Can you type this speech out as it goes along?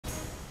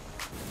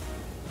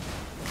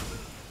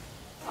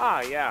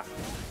Ah, yeah.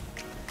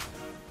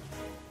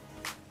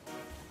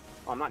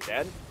 Oh, I'm not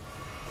dead.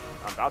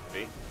 I'm about to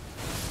be.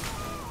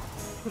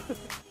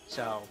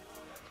 So,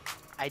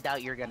 I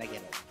doubt you're gonna get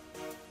it.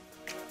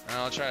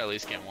 I'll try to at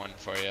least get one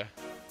for you.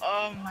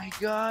 Oh my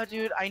god,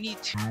 dude, I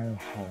need two. Dude,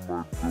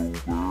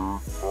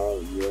 No,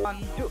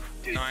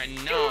 I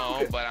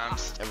know, but I'm.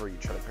 Ever you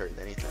try to parry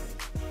anything.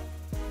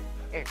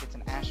 Eric, it's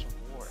an Ash of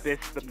War. this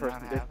is the Do you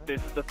person. not have it?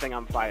 This is the thing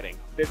I'm fighting.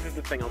 This is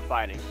the thing I'm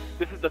fighting.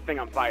 This is the thing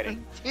I'm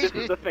fighting. This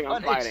is the thing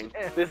I'm Punish fighting.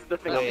 him. This is the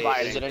thing I'm Wait,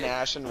 fighting. is it an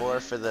Ashen War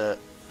for the...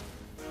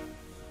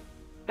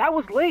 That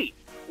was late.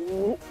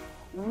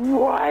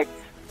 What?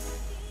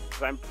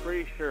 But I'm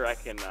pretty sure I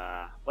can.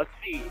 Let's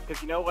see.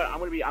 Because you know what? I'm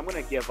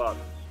gonna give up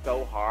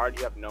so hard.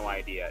 You have no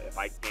idea if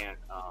I can't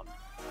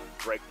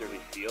break through these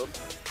shields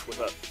with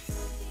a.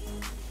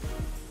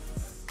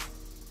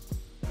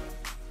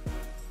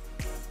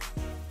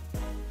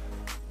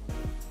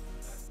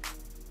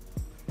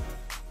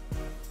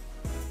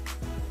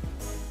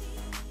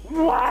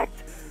 What?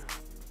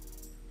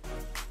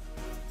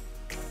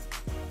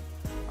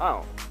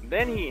 Oh,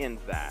 then he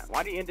ends that.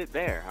 Why did he end it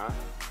there, huh?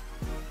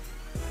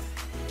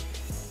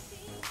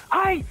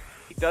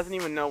 He doesn't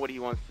even know what he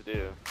wants to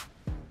do.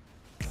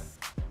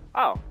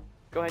 Oh,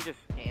 go ahead, just.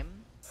 Him?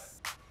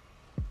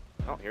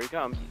 Oh, here he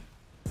comes.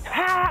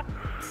 Ha!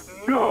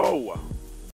 No!